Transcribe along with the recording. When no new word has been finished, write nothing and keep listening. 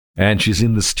And she's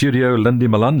in the studio, Lindie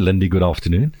Milan. Lindie, good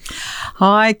afternoon.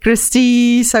 Hi,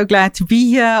 Christy. So glad to be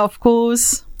here, of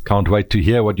course. Can't wait to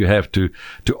hear what you have to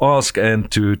ask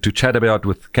and to chat about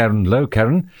with Karen Lowe.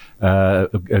 Karen,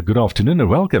 good afternoon and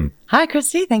welcome. Hi,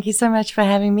 Christy. Thank you so much for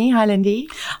having me. Hi, Lindie.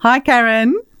 Hi,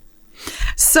 Karen.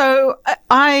 So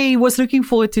I was looking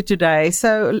forward to today.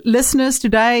 So listeners,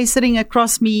 today sitting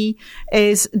across me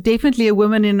is definitely a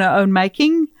woman in her own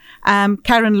making.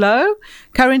 Karen Lowe,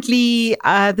 currently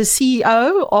the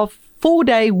CEO of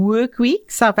 4-Day Work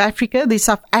Week, South Africa, the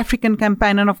South African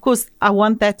campaign. And of course, I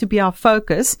want that to be our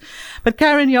focus. But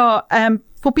Karen,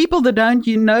 for people that don't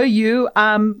know you,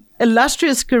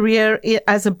 illustrious career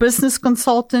as a business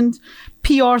consultant,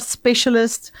 PR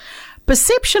specialist,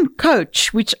 perception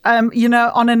coach, which,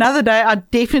 on another day, I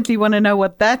definitely want to know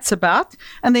what that's about.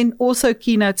 And then also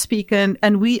keynote speaker.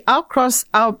 And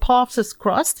our paths has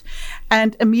crossed.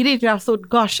 And immediately I thought,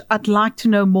 gosh, I'd like to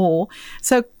know more.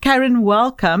 So Karen,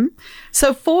 welcome.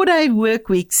 So 4-Day Work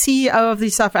Week, CEO of the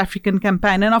South African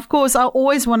campaign. And of course, I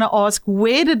always want to ask,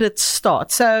 where did it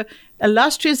start? So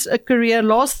illustrious career,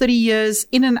 last 30 years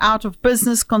in and out of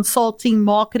business, consulting,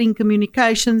 marketing,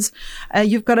 communications.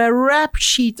 You've got a rap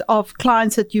sheet of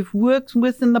clients that you've worked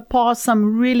with in the past,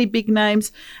 some really big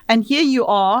names. And here you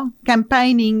are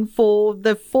campaigning for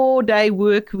the 4-Day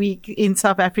Work Week in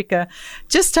South Africa.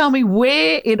 Just tell me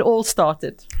where it all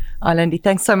started. Oh, Lindie,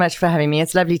 thanks so much for having me.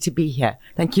 It's lovely to be here.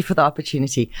 Thank you for the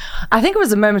opportunity. I think it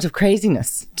was a moment of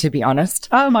craziness, to be honest.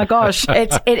 Oh my gosh.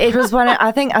 It was one,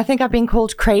 I think I've been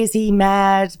called crazy,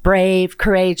 mad, brave,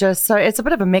 courageous. So it's a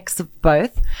bit of a mix of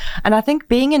both. And I think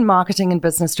being in marketing and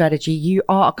business strategy, you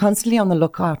are constantly on the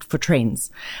lookout for trends.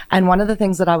 And one of the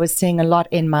things that I was seeing a lot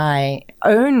in my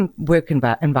own work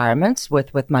environment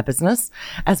with my business,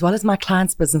 as well as my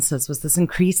clients' businesses, was this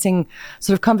increasing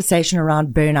sort of conversation around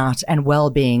burnout and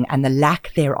well-being and the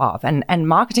lack thereof. And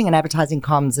marketing and advertising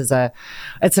comms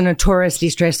it's a notoriously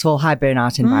stressful, high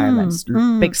burnout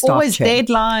environment. Big staff always churn.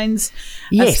 Deadlines,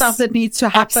 yes, stuff that needs to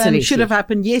happen. Absolutely. Should have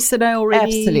happened yesterday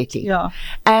already. Absolutely. Yeah.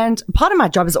 And part of my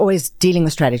job is always dealing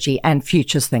with strategy and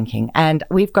futures thinking. And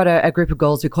we've got a group of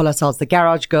girls, we call ourselves the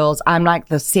Garage Girls. I'm like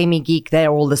the semi-geek. They're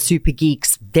all the super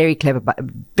geeks. Very clever,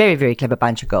 very, very clever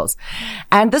bunch of girls.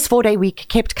 And this 4-day week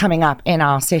kept coming up in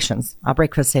our sessions, our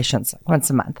breakfast sessions once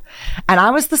a month. And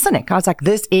I was the cynic. I was like,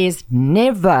 this is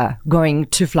never going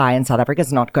to fly in South Africa.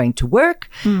 It's not going to work.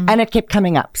 And it kept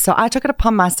coming up. So I took it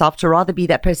upon myself to rather be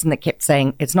that person that kept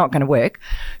saying it's not going to work,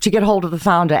 to get hold of the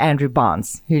founder, Andrew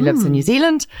Barnes, who lives in New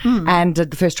Zealand and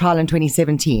did the first trial in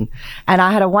 2017. And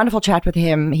I had a wonderful chat with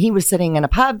him. He was sitting in a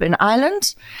pub in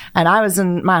Ireland and I was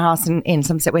in my house in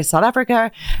Somerset West, South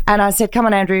Africa. And I said, come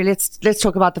on, Andrew, let's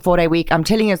talk about the 4-day week. I'm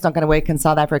telling you it's not going to work in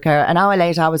South Africa. An hour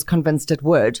later, I was convinced it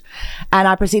would. And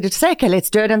I proceeded to say, okay, let's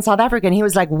do it in South Africa. And he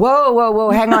was like,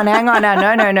 whoa, hang on.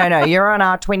 No. You're on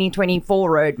our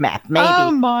 2024 roadmap, maybe.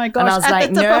 Oh my gosh. And I was at like,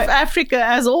 the tip no. of Africa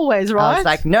as always, right? I was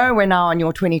like, no, we're now on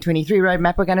your 2023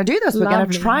 roadmap. We're going to do this. We're going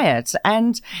to try it.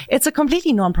 And it's a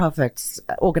completely non-profit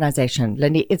organization,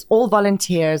 Lindie. It's all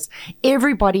volunteers.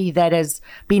 Everybody that has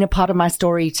been a part of my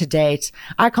story to date.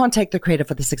 I can't take the credit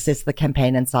for the success of the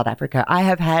campaign in South Africa. I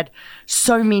have had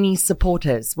so many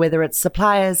supporters, whether it's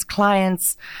suppliers,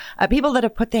 clients, people that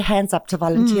have put their hands up to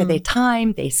volunteer their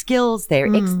time, their skills,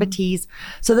 their expertise.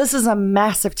 So this is a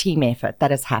massive team effort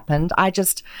that has happened. I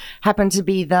just happen to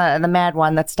be the mad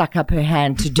one that stuck up her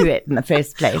hand to do it in the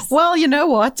first place. Well, you know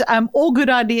what? All good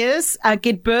ideas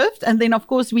get birthed. And then, of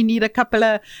course, we need a couple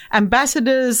of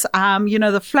ambassadors,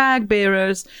 the flag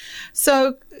bearers.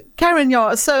 So, Karen,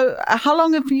 so how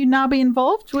long have you now been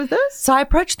involved with this? So I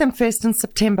approached them first in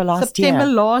September last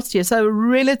year. So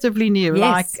relatively new.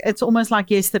 Yes. Like it's almost like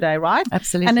yesterday, right?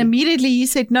 Absolutely. And immediately you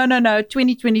said, no,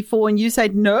 2024. And you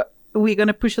said, no, we're going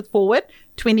to push it forward,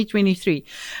 2023.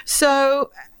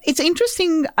 So it's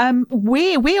interesting.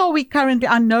 Where are we currently?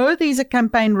 I know there's a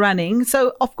campaign running.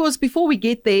 So, of course, before we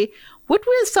get there, what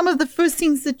were some of the first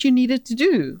things that you needed to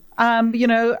do? A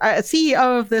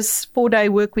CEO of this 4-day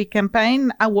work week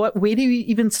campaign, where do you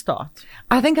even start?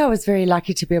 I think I was very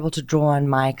lucky to be able to draw on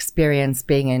my experience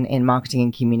being in marketing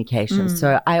and communications.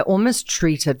 So I almost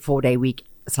treated 4-day week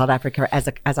South Africa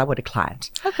as I would a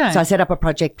client. Okay. So I set up a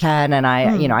project plan and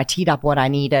I teed up what I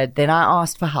needed. Then I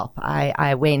asked for help.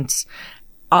 I went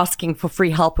asking for free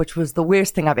help, which was the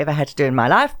worst thing I've ever had to do in my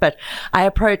life. But I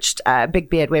approached Big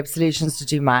Beard Web Solutions to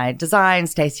do my design,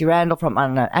 Stacey Randall from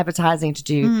advertising to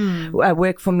do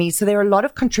work for me. So there are a lot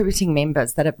of contributing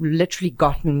members that have literally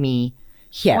gotten me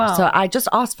here. Wow. So I just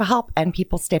asked for help and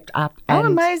people stepped up. And,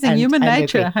 amazing. Human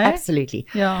nature, hey? Absolutely.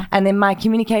 Yeah. And then my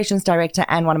communications director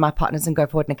and one of my partners in Go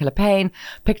Forward, Nicola Payne,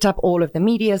 picked up all of the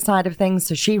media side of things.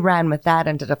 So she ran with that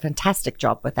and did a fantastic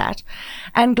job with that.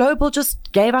 And Global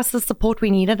just gave us the support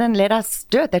we needed and let us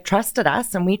do it. They trusted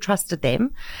us and we trusted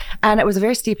them. And it was a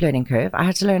very steep learning curve. I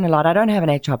had to learn a lot. I don't have an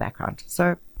HR background.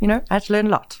 So, I had to learn a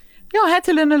lot. Yeah, I had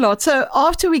to learn a lot. So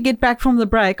after we get back from the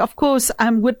break, of course, I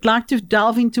would like to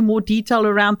delve into more detail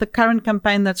around the current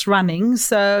campaign that's running.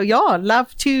 So yeah,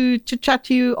 love to chat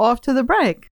to you after the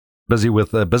break. Busy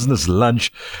with a business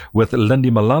lunch with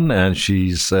Lindie Malan, and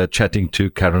she's chatting to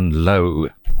Karen Lowe.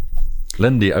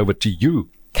 Lindie, over to you.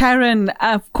 Karen,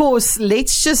 of course,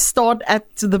 let's just start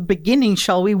at the beginning,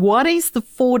 shall we? What is the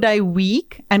 4-day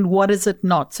week and what is it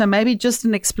not? So maybe just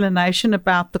an explanation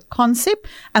about the concept.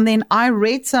 And then I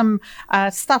read some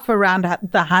stuff around the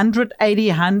 100, 80,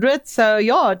 100. So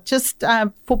yeah, just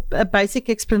for a basic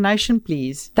explanation,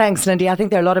 please. Thanks, Lindie. I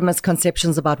think there are a lot of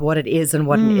misconceptions about what it is and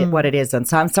what it isn't.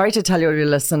 So I'm sorry to tell your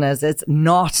listeners, it's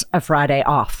not a Friday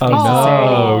off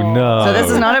necessarily. No. So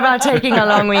this is not about taking a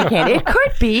long weekend. It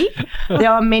could be. There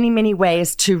are many, many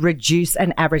ways to reduce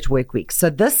an average work week. So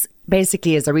this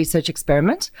basically is a research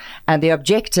experiment. And the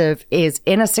objective is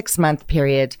in a 6-month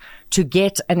period to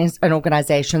get an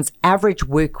organization's average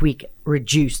work week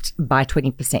reduced by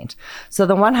 20%. So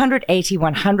the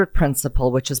 180-100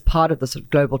 principle, which is part of the sort of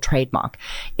global trademark,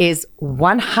 is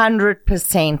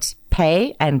 100%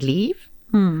 pay and leave,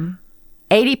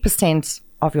 80%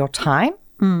 of your time,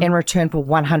 in return for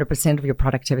 100% of your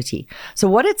productivity. So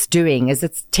what it's doing is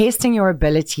it's testing your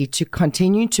ability to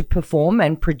continue to perform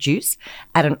and produce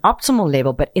at an optimal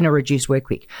level, but in a reduced work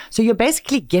week. So you're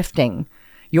basically gifting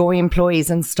your employees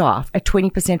and staff a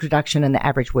 20% reduction in the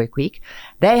average work week.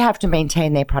 They have to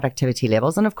maintain their productivity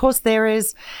levels. And of course, there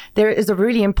is a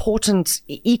really important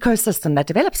ecosystem that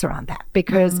develops around that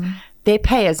because their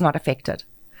pay is not affected.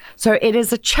 So it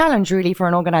is a challenge really for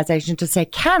an organization to say,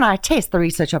 can I test the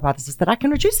research hypothesis that I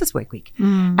can reduce this work week?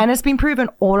 And it's been proven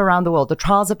all around the world. The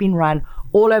trials have been run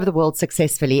all over the world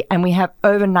successfully. And we have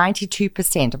over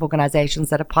 92% of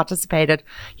organizations that have participated,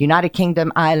 United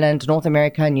Kingdom, Ireland, North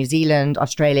America, New Zealand,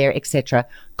 Australia, etc.,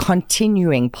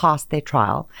 continuing past their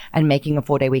trial and making a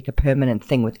 4-day week a permanent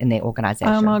thing within their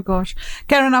organization. Oh my gosh.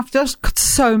 Karen, I've just got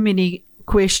so many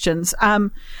questions.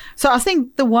 So I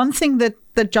think the one thing that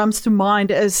jumps to mind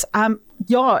is,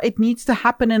 it needs to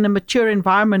happen in a mature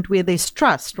environment where there's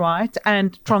trust, right?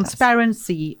 And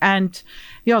transparency. And,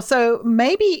 so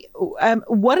maybe,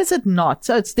 what is it not?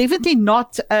 So it's definitely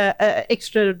not an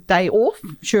extra day off,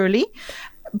 surely.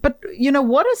 But,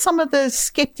 what are some of the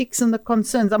skeptics and the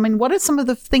concerns? I mean, what are some of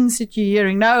the things that you're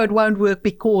hearing? No, it won't work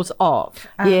because of.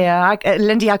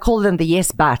 Lindie, I call them the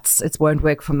yes buts. It won't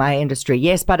work for my industry.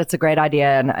 Yes, but it's a great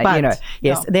idea. And,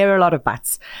 there are a lot of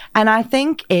buts. And I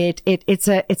think it's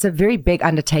a very big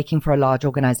undertaking for a large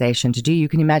organization to do. You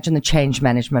can imagine the change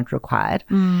management required.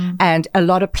 And a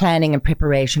lot of planning and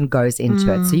preparation goes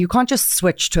into it. So you can't just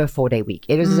switch to a 4-day week.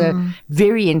 It is a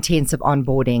very intensive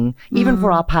onboarding, even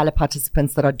for our pilot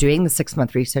participants that are doing the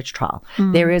 6-month research trial.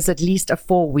 There is at least a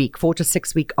 4 to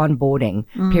 6 week onboarding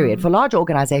period. For large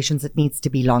organizations, it needs to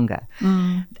be longer.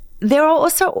 There are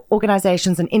also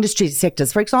organizations and industry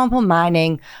sectors, for example,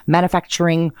 mining,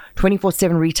 manufacturing,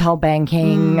 24/7 retail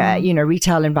banking,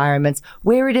 retail environments,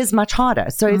 where it is much harder.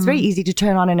 So it's very easy to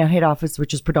turn on in a head office,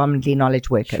 which is predominantly knowledge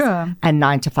workers, and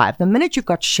 9 to 5. The minute you've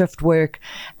got shift work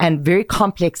and very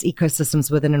complex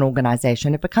ecosystems within an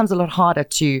organization, it becomes a lot harder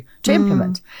to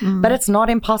implement. But it's not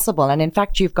impossible. And in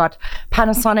fact, you've got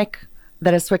Panasonic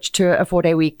that has switched to a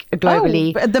 4-day week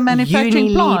globally. The manufacturing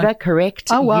Unilever, plant. correct.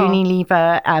 Oh, wow.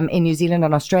 Unilever in New Zealand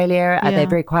and Australia. They're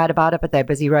very quiet about it, but they're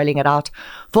busy rolling it out.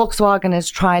 Volkswagen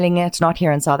is trialing it, not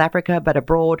here in South Africa, but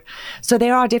abroad. So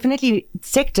there are definitely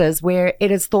sectors where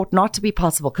it is thought not to be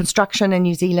possible. Construction in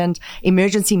New Zealand,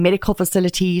 emergency medical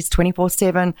facilities,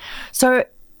 24/7. So,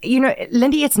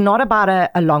 Lindie, it's not about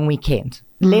a long weekend.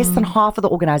 Less than half of the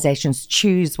organizations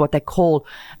choose what they call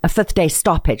a 5th-day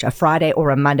stoppage, a Friday or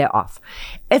a Monday off.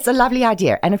 It's a lovely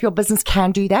idea. And if your business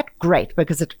can do that, great,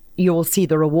 because you will see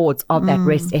the rewards of that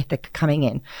rest ethic coming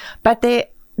in. But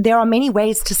there are many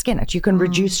ways to skin it. You can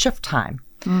reduce shift time.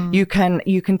 You can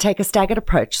take a staggered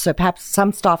approach. So perhaps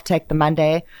some staff take the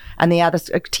Monday and the other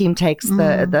team takes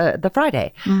the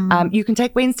Friday. You can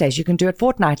take Wednesdays. You can do it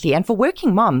fortnightly. And for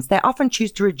working moms, they often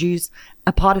choose to reduce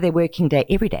a part of their working day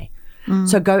every day.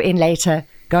 So go in later,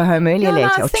 go home early or Yeah,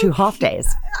 later, I or think- 2 half days.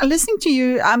 Listening to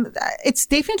you, it's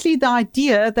definitely the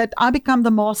idea that I become the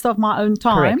master of my own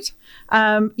time. Correct.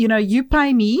 You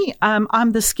pay me.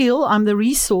 I'm the skill. I'm the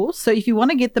resource. So if you want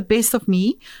to get the best of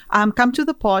me, come to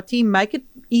the party. Make it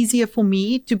easier for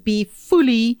me to be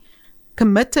fully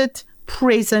committed,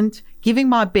 present, giving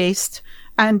my best,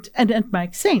 and it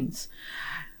makes sense.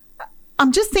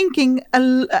 I'm just thinking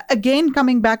again,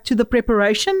 coming back to the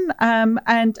preparation,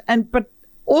 but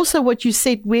also what you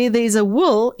said, where there's a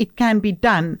will, it can be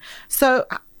done. So,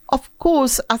 of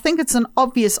course, I think it's an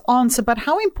obvious answer, but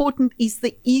how important is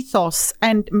the ethos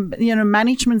and,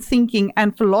 management thinking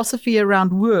and philosophy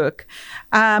around work?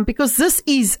 Because this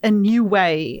is a new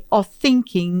way of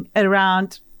thinking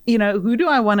around, who do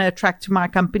I want to attract to my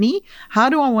company? How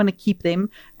do I want to keep them?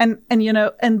 And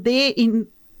they're in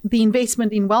the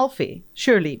investment in welfare,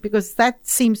 surely, because that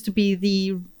seems to be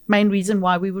the main reason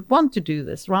why we would want to do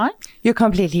this, right? You're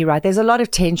completely right. There's a lot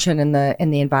of tension in the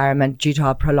environment due to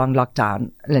our prolonged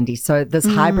lockdown, Lindie. So this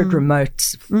hybrid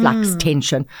remote flux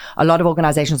tension, a lot of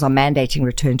organizations are mandating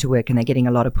return to work and they're getting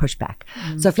a lot of pushback.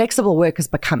 So flexible work has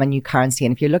become a new currency.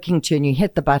 And if you're looking to, and you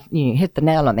hit the button, you hit the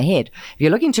nail on the head, if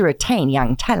you're looking to retain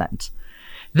young talent,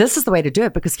 this is the way to do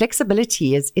it, because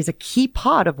flexibility is a key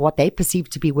part of what they perceive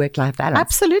to be work-life balance.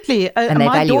 Absolutely. And they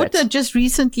my value daughter it. just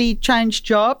recently changed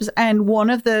jobs, and one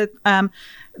of the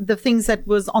things that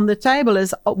was on the table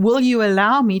is, will you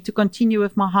allow me to continue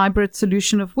with my hybrid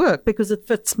solution of work? Because it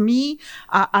fits me.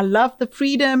 I love the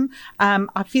freedom.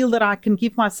 I feel that I can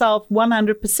give myself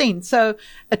 100%. So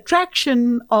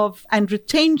attraction of and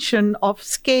retention of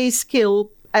scarce skill,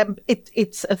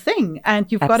 it's a thing, and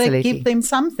you've got to Absolutely. give them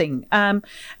something.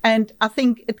 And I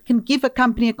think it can give a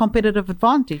company a competitive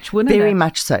advantage, wouldn't it? Very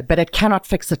much so, but it cannot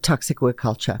fix a toxic work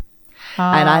culture.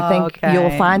 And I think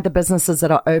you'll find the businesses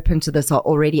that are open to this are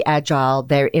already agile,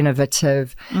 they're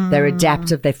innovative, they're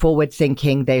adaptive, they're forward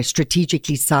thinking, they're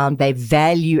strategically sound,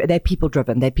 they're people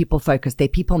driven, they're people focused, their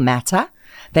people matter.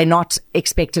 They're not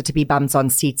expected to be bums on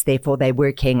seats, therefore they're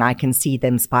working. I can see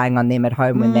them spying on them at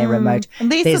home when they're remote.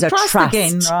 And there's a trust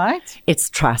again, right? It's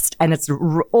trust, and it's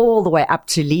all the way up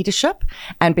to leadership.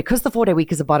 And because the 4-day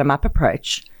week is a bottom-up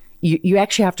approach, you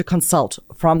actually have to consult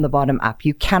from the bottom up.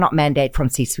 You cannot mandate from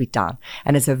C-suite down.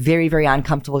 And it's a very, very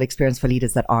uncomfortable experience for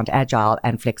leaders that aren't agile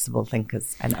and flexible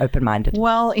thinkers and open-minded.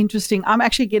 Well, interesting. I'm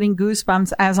actually getting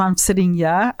goosebumps as I'm sitting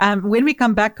here. When we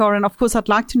come back, Karen, of course, I'd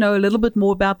like to know a little bit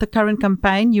more about the current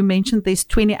campaign. You mentioned there's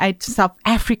 28 South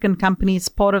African companies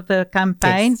part of the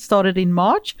campaign, started in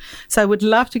March. So I would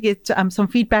love to get some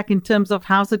feedback in terms of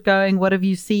how's it going? What have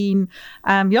you seen?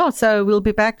 So we'll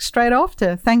be back straight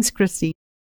after. Thanks, Christy.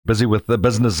 Busy with the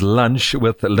business lunch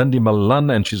with Lindie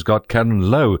Malan, and she's got Karen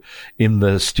Lowe in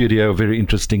the studio. Very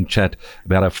interesting chat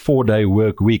about a 4-day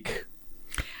work week.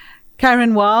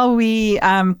 Karen, while we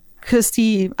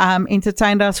Christy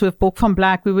entertained us with Book from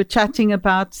Black, we were chatting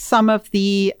about some of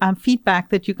the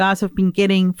feedback that you guys have been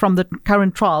getting from the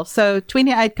current trial. So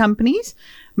 28 companies,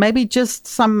 maybe just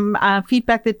some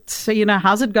feedback that,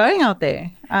 how's it going out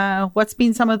there? What's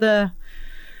been some of the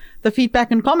feedback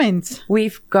and comments?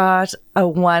 We've got a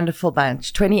wonderful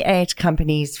bunch, 28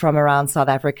 companies from around South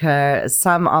Africa.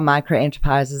 Some are micro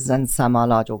enterprises and some are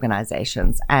large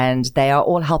organizations, and they are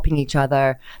all helping each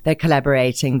other. They're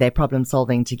collaborating, they're problem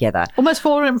solving together. Almost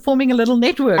forming a little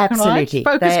network. Absolutely.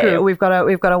 Right? Focus group. We've got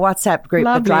a WhatsApp group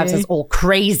that drives us all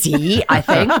crazy, I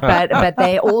think, but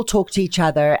they all talk to each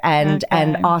other and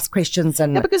ask questions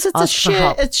and because it's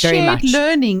shared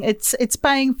learning. It's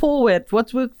paying forward.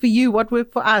 What worked for you? What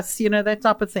worked for us? That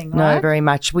type of thing. Right? No, very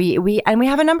much. We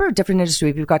have a number of different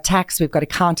industries. We've got tax, we've got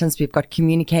accountants, we've got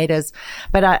communicators,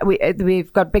 but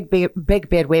we've got Big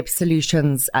Beard Web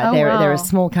Solutions. They're a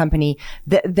small company.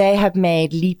 They have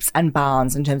made leaps and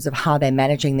bounds in terms of how they're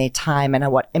managing their time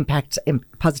and what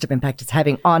positive impact it's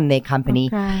having on their company.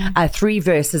 Okay. 3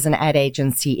 Verses, an ad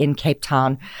agency in Cape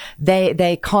Town.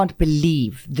 They can't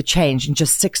believe the change in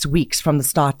just 6 weeks from the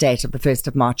start date of the 1st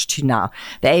of March to now.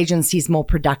 The agency's more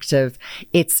productive.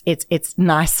 It's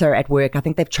nicer at work. I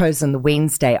think they've chosen the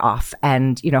Wednesday off,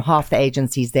 and half the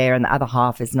agency's there and the other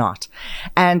half is not.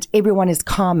 And everyone is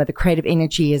calmer. The creative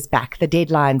energy is back. The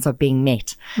deadlines are being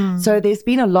met. So there's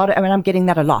been a lot I'm getting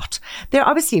that a lot. There are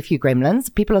obviously a few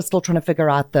gremlins. People are still trying to figure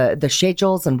out the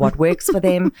schedules and what works for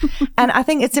them. And I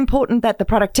think it's important that the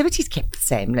productivity is kept the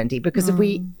same, Lindie, because if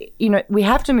we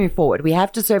have to move forward. We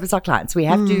have to service our clients. We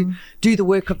have to do the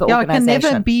work of the organization. It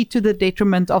can never be to the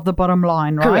detriment of the bottom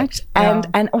line, right? Correct.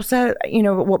 And also,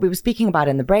 what we were speaking about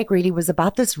in the break really was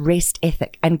about this rest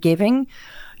ethic and giving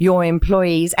your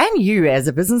employees and you as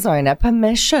a business owner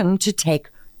permission to take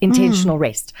intentional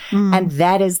rest. And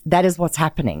that is what's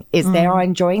happening, is they are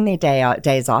enjoying their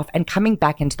days off and coming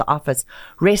back into the office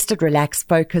rested, relaxed,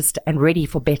 focused, and ready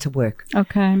for better work.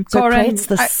 Okay. So Karen, it creates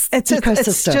this ecosystem.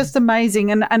 It's just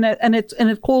amazing. And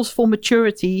it calls for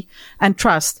maturity and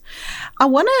trust. I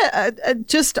want to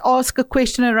just ask a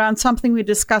question around something we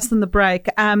discussed in the break.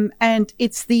 And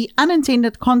it's the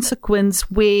unintended consequence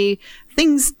where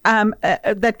things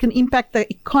that can impact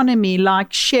the economy,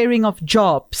 like sharing of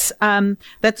jobs.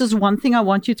 That is one thing I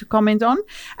want you to comment on.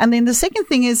 And then the second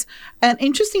thing is an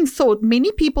interesting thought.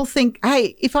 Many people think,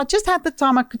 hey, if I just had the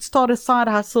time, I could start a side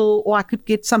hustle or I could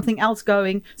get something else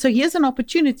going. So here's an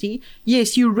opportunity.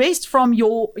 Yes, you rest from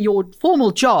your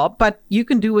formal job, but you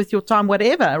can do with your time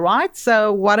whatever, right?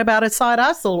 So what about a side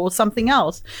hustle or something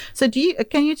else? So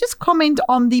can you just comment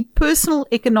on the personal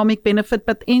economic benefit,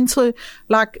 but also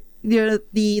like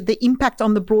the impact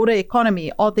on the broader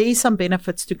economy? Are there some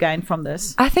benefits to gain from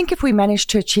this? I think if we manage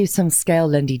to achieve some scale,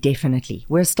 Lindie, definitely.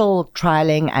 We're still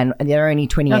trialing, and there are only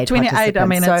 28 participants. I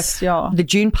mean, so the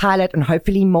June pilot and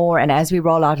hopefully more, and as we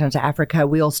roll out into Africa,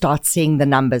 we'll start seeing the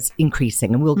numbers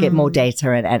increasing and we'll get more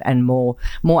data and more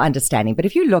understanding. But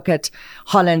if you look at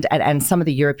Holland and some of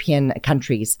the European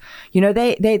countries,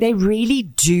 they really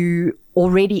do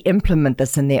already implement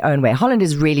this in their own way. Holland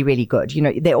is really, really good.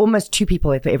 They're almost 2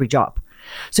 people for every job.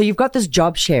 So you've got this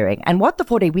job sharing. And what the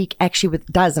 4-day week actually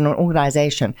does in an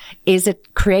organization is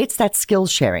it creates that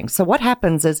skills sharing. So what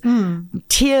happens is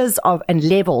tiers of and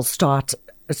levels start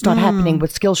happening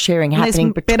with skill sharing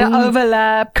happening between better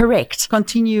overlap, correct,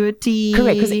 continuity,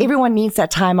 correct, because everyone needs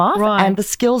that time off, right. And the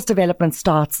skills development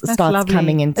starts lovely.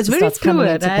 coming in. It's very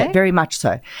fluid, very much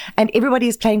so, and everybody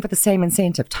is playing for the same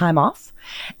incentive: time off.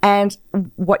 And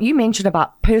what you mentioned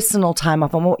about personal time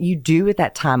off and what you do with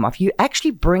that time off, you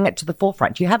actually bring it to the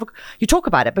forefront. You talk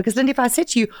about it, because Lindie, if I said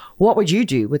to you, what would you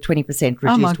do with 20%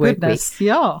 reduced work week?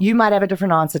 Yeah. You might have a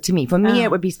different answer to me. For me,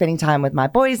 it would be spending time with my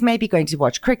boys, maybe going to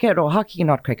watch cricket or hockey.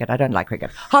 Not cricket. I don't like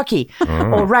cricket. Hockey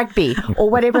or rugby or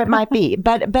whatever it might be.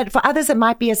 But for others, it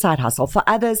might be a side hustle. For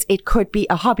others, it could be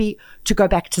a hobby to go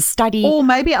back to study. Or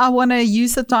maybe I want to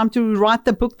use the time to write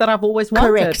the book that I've always wanted.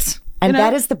 Correct. And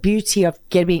that is the beauty of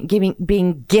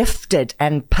being gifted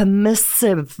and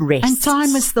permissive rest. And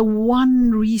time is the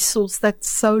one resource that's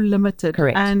so limited.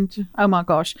 Correct. And oh my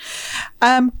gosh.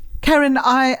 Karen,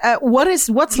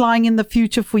 what's lying in the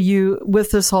future for you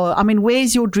with this whole,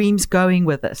 where's your dreams going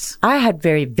with this? I had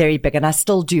very, very big, and I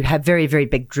still do have very, very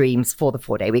big dreams for the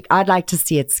 4-day week. I'd like to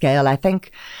see it scale. I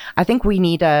think we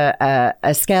need a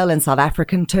scale in South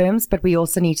African terms, but we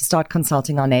also need to start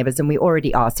consulting our neighbors, and we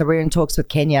already are. So we're in talks with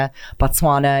Kenya,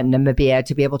 Botswana, Namibia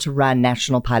to be able to run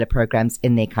national pilot programs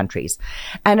in their countries.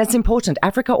 And it's important.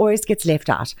 Africa always gets left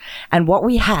out. And what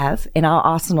we have in our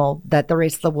arsenal that the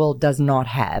rest of the world does not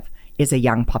have is a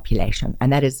young population.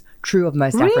 And that is true of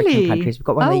most African countries. We've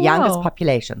got one of the youngest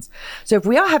populations. So if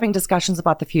we are having discussions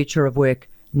about the future of work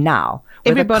now,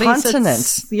 everybody the continent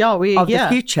of the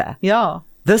future,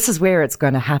 this is where it's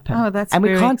going to happen. Oh, that's and we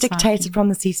very can't exciting. dictate it from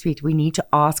the C-suite. We need to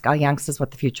ask our youngsters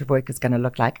what the future of work is going to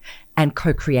look like and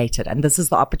co-create it. And this is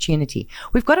the opportunity.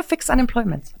 We've got to fix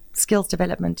unemployment, skills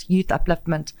development, youth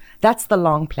upliftment. That's the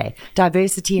long play.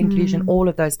 Diversity, inclusion, all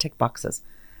of those tick boxes.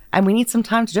 And we need some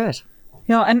time to do it.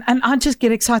 Yeah, and I just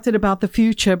get excited about the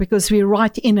future because we're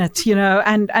right in it,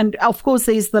 and of course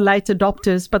there's the late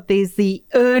adopters, but there's the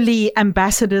early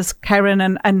ambassadors, Karen,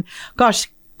 and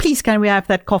gosh, please can we have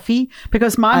that coffee?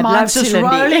 Because my mind's just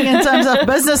rolling in terms of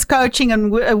business coaching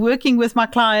and working with my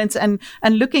clients and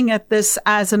looking at this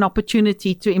as an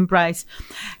opportunity to embrace.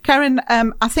 Karen,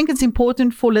 I think it's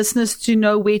important for listeners to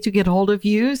know where to get hold of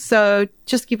you. So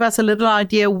just give us a little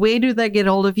idea, where do they get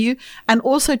hold of you? And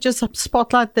also just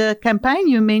spotlight the campaign.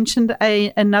 You mentioned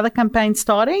another campaign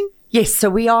starting. Yes, so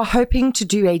we are hoping to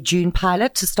do a June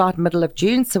pilot to start middle of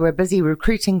June. So we're busy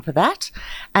recruiting for that.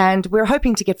 And we're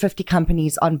hoping to get 50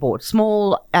 companies on board,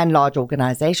 small and large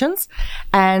organizations.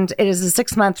 And it is a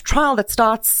 6-month trial that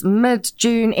starts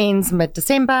mid-June, ends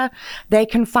mid-December. They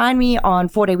can find me on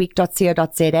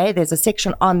 4dayweek.co.za. There's a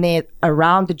section on there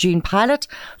around the June pilot.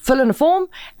 Fill in a form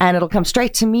and it'll come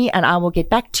straight to me and I will get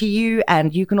back to you.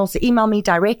 And you can also email me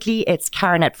directly. It's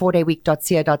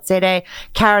Karen@4dayweek.co.za.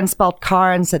 Karen spelled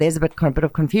Karen. So there's a bit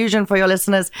of confusion for your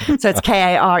listeners. So it's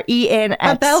Karen.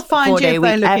 But they'll find you if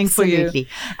they're looking for you.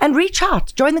 And reach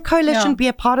out, join the coalition, be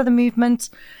a part of the movement.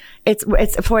 It's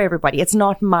for everybody. It's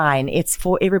not mine. It's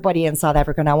for everybody in South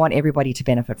Africa, and I want everybody to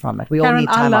benefit from it. We all need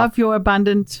time I love off. your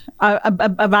abundancy,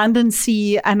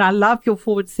 and I love your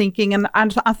forward thinking, and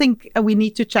I think we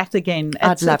need to chat again.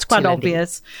 It's quite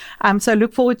obvious. So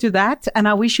look forward to that, and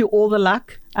I wish you all the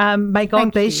luck May God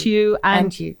Thank bless you. you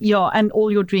And you. Yeah, and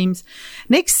all your dreams.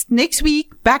 Next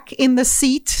week, back in the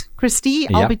seat, Christy,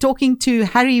 I'll Yeah. be talking to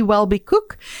Harry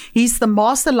Welby-Cook. He's the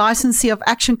master licensee of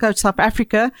Action Coach South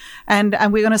Africa, and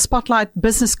we're going to spotlight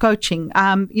business coaching.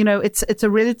 It's a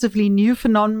relatively new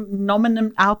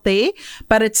phenomenon out there,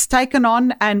 but it's taken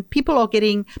on, and people are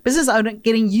business owners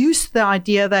getting used to the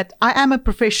idea that I am a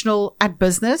professional at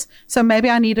business, so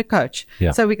maybe I need a coach. Yeah.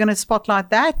 So we're going to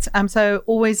spotlight that. So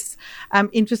always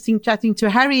interesting chatting to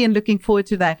Harry and looking forward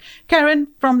to that. Karen,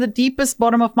 from the deepest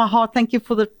bottom of my heart, thank you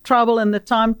for the trouble and the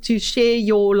time to share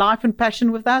your life and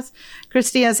passion with us.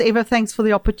 Christy, as ever, thanks for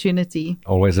the opportunity.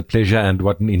 Always a pleasure, and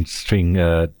what an interesting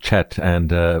chat. And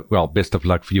best of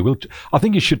luck for you. I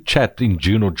think you should chat in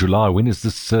June or July. When is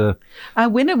this?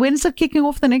 When is it kicking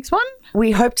off the next one?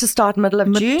 We hope to start middle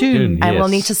of June, June, and we'll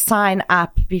yes. need to sign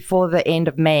up before the end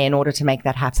of May in order to make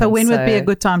that happen. So when would be a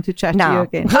good time to chat to Now. you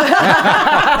again?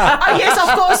 Yes, of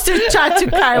course, to chat to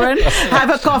Karen, have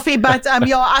a coffee. But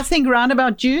I think around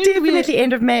about June. Definitely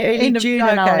end of May, early June,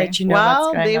 and I'll okay. let you know Well,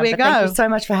 what's going there on. we But go. Thank you so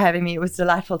much for having me. It was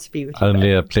delightful to be with you.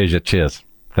 Only a pleasure. Cheers.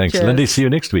 Thanks, Cheers. Lindie. See you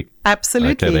next week.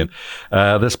 Absolutely. Okay,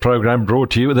 then. This program,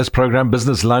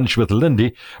 Business Lunch with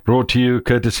Lindie, brought to you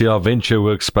courtesy of Venture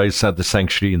Workspace at the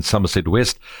Sanctuary in Somerset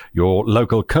West, your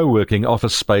local co-working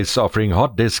office space offering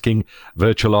hot desking,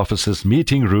 virtual offices,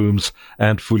 meeting rooms,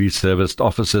 and fully serviced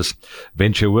offices.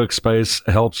 Venture Workspace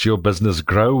helps your business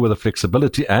grow with the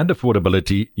flexibility and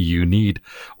affordability you need.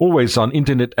 Always on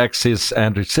internet access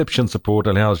and reception support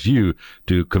allows you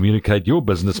to communicate your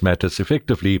business matters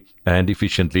effectively and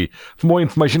efficiently. For more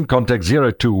information, contact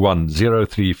 021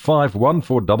 035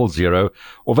 1400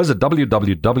 or visit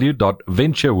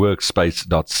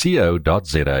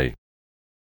www.ventureworkspace.co.za.